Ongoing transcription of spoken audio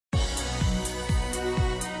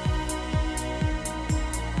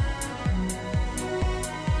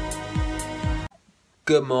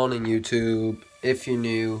Good morning, YouTube. If you're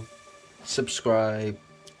new, subscribe.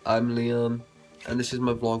 I'm Liam, and this is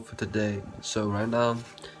my vlog for today. So right now,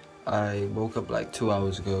 I woke up like 2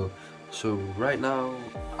 hours ago. So right now,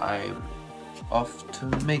 I'm off to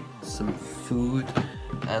make some food,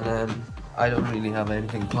 and then I don't really have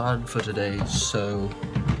anything planned for today. So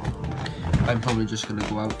I'm probably just gonna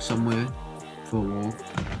go out somewhere for a walk.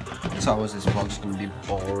 So otherwise this vlog's gonna be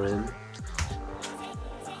boring.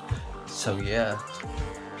 So yeah,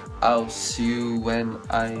 I'll see you when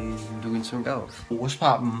I'm doing something else. What's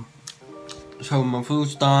poppin'? So my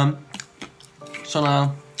food's done. So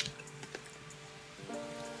now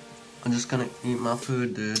I'm just gonna eat my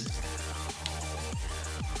food, dude.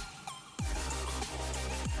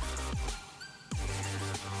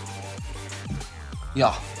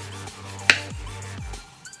 Yeah.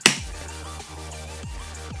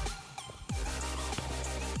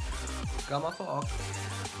 Got my fork.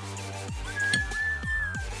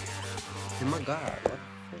 Oh my god, what the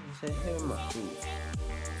fuck is that here in my food?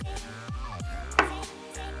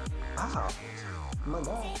 Ow. Oh my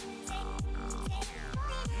god.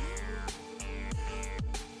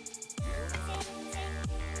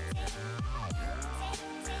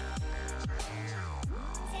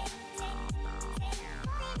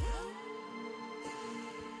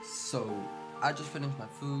 So, I just finished my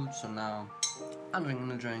food, so now I'm drinking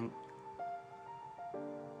a drink.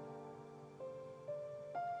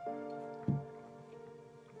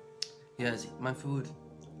 Yes, my food,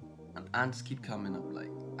 and ants keep coming up,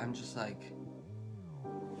 like, I'm just like,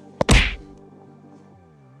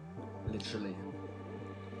 literally,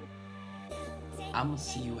 I'ma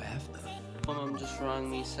see you after. My mom just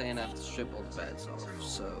rang me saying I have to strip all the beds off,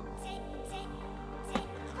 so.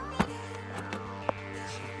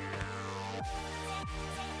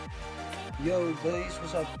 Yo guys,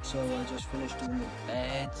 what's up? So I just finished doing the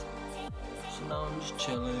bed, so now I'm just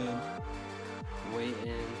chilling,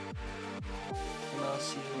 waiting. And I'll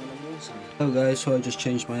see you when I'm using it. Hello guys, so I just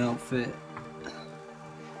changed my outfit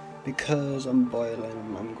because I'm boiling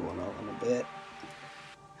and I'm going out in a bit.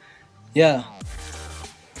 Yeah.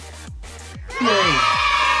 Yay.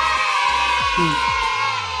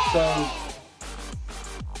 So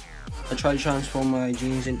I tried to transform my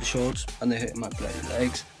jeans into shorts and they're hitting my bloody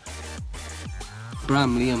legs. But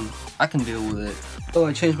I'm Liam, I can deal with it. So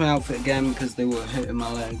I changed my outfit again because they were hitting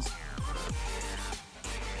my legs.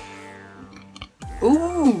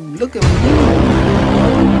 Ooh, look at me!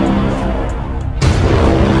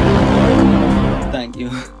 Thank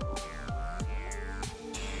you.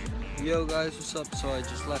 Yo guys, what's up? So I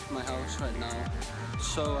just left my house right now.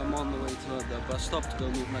 So I'm on the way to the bus stop to go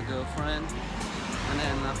meet my girlfriend. And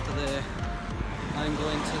then after there, I'm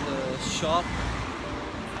going to the shop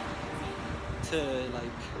to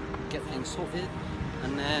like get things sorted.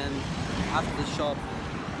 And then after the shop,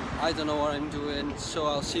 I don't know what I'm doing, so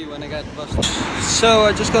I'll see you when I get to the bus stop. So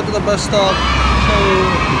I just got to the bus stop, so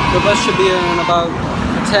the bus should be in about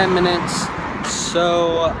 10 minutes,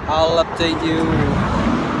 so I'll update you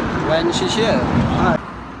when she's here. Alright.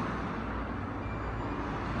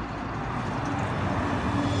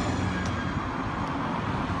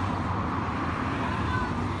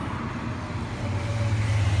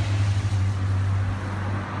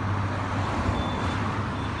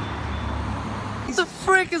 The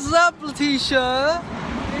frick is that, Letitia?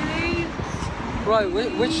 Right,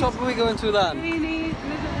 which shop are we going to then?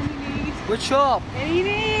 Which shop?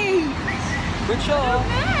 Which shop?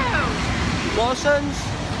 Lawson's?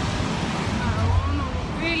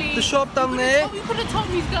 Oh, really? The shop down there? You could have told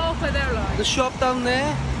me to go off where they're like. The shop down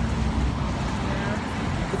there?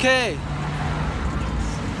 Yeah. Okay.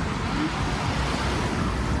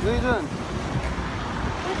 What are you doing?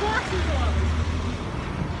 My glasses on.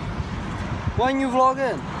 Why aren't you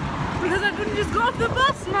vlogging? Because I couldn't just go off the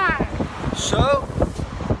bus, man. So?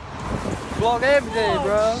 Vlog every day,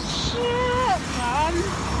 bro. Shit, man.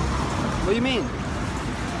 What do you mean?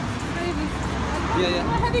 Yeah.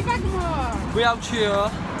 My heavy bag more. We out here.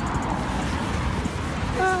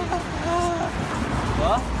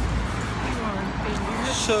 What?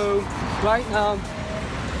 So, right now,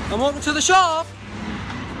 I'm walking to the shop,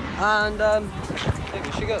 and I think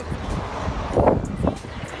we should go.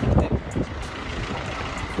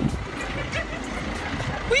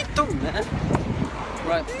 What are you doing, man?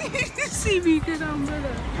 Right. You just see me go down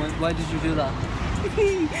better. Why did you do that?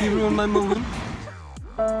 You ruined my moment.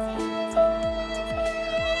 I'm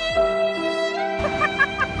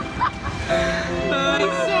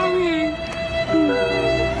sorry.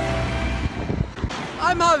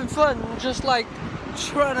 I'm having fun, just like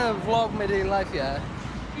trying to vlog my daily life, yeah.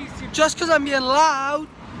 Just because I'm being loud,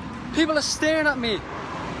 people are staring at me.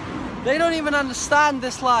 They don't even understand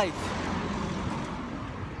this life.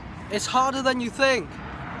 It's harder than you think.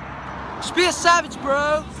 Just be a savage,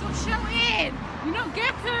 bro. Stop shouting. You're not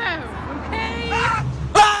Gecko, okay? What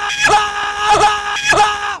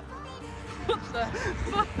the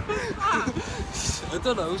fuck? I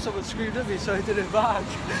don't know, someone screamed at me so I did it back.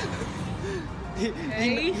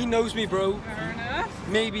 He knows me, bro. Fair enough.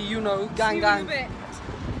 Maybe you know, gang See gang. you in a bit.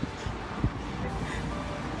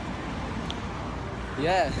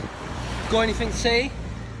 Yeah. Got anything to say?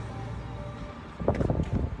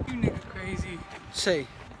 You nigga crazy. Say.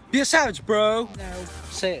 Be a savage, bro. No.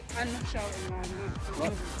 Say it. I'm not shouting, man.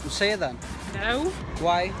 What? Say it then. No.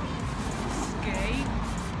 Why? It's gay.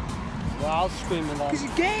 Well, I'll scream it then. Because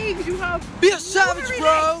you're gay, because you have... Be a savage,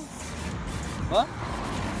 bro! What?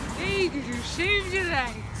 Gay, because you shaved your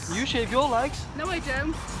legs. You shave your legs? No, I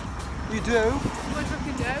don't. You do? No, I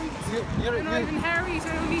fucking don't. I'm not even hairy, so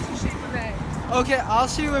I don't need to shave my legs. Okay, I'll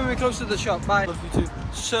see you when we're close to the shop. Bye. Love you too.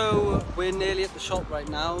 So, we're nearly at the shop right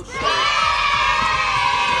now, so...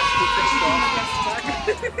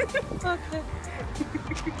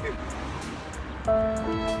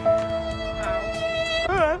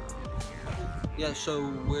 Okay. Yeah,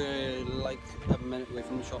 so we're like a minute away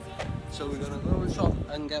from the shop. So we're gonna go to the shop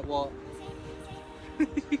and get what?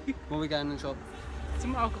 What are we getting in the shop?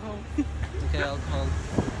 Some alcohol. Okay, alcohol.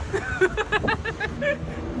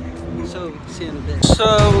 So, see you in a bit. So,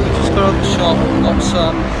 we just got out the shop and got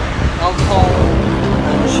some alcohol,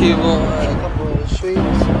 and she bought a couple of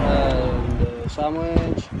sweets and a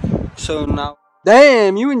sandwich. So now...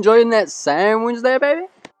 Damn, you enjoying that sandwich there, baby?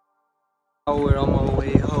 Now we're on our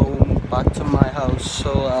way home, back to my house,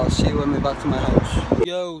 so I'll see you when we're back to my house.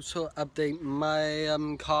 Yo, so update, my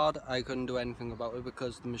card, I couldn't do anything about it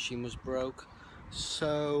because the machine was broke.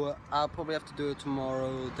 So I'll probably have to do it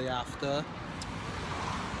tomorrow, the day after.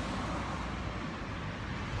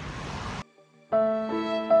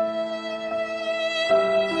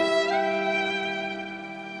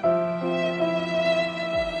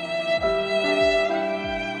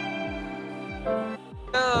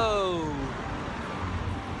 Yo!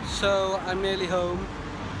 So I'm nearly home.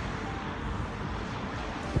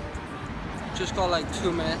 Just got like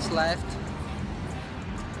 2 minutes left.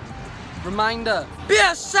 Reminder, be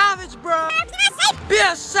a savage, bro! Be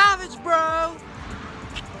a savage, bro!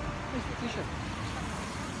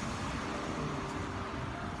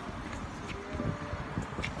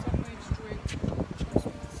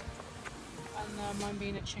 And mine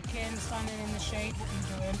being a chicken, standing in the shade, what are you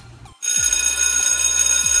doing?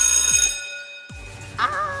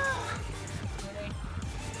 Ah! Really?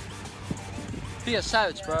 Be a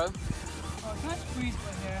savage, bro. Oh, it's a nice breeze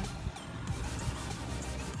by here.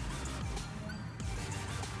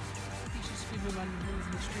 You should scream around the hills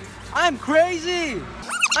in the street. I'm crazy!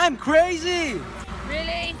 I'm crazy! Really?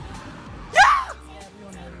 Yeah! Yeah, we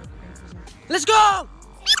all know you're crazy. Let's go!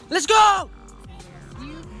 Let's go!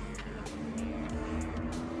 You?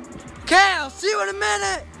 Okay, I'll see you in a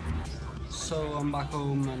minute! So I'm back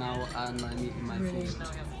home now and I'm eating my Really? food.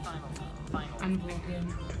 I'm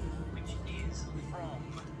vlogging. Which is from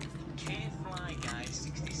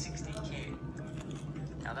K6060K.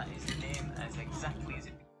 Now that is the name as exactly as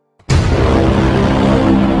it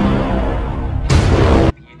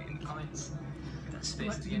begin in the comments. That's space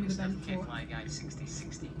What to do the you end of mean stuff. the bend for?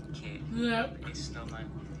 K6060K. Yep. It's snowman.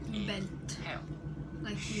 in Bent. hell.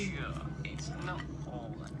 Like you. Sure, it's not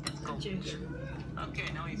all that difficult. Joking.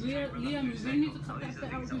 Okay, now he's Liam, we really need to cut that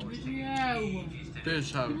bit out of the video.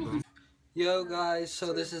 Yo guys,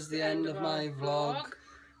 so this is the end of my vlog.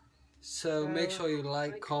 So make sure you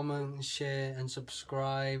like, comment, share and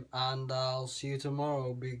subscribe, and I'll see you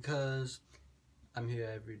tomorrow because I'm here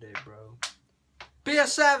every day, bro. Be a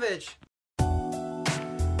savage!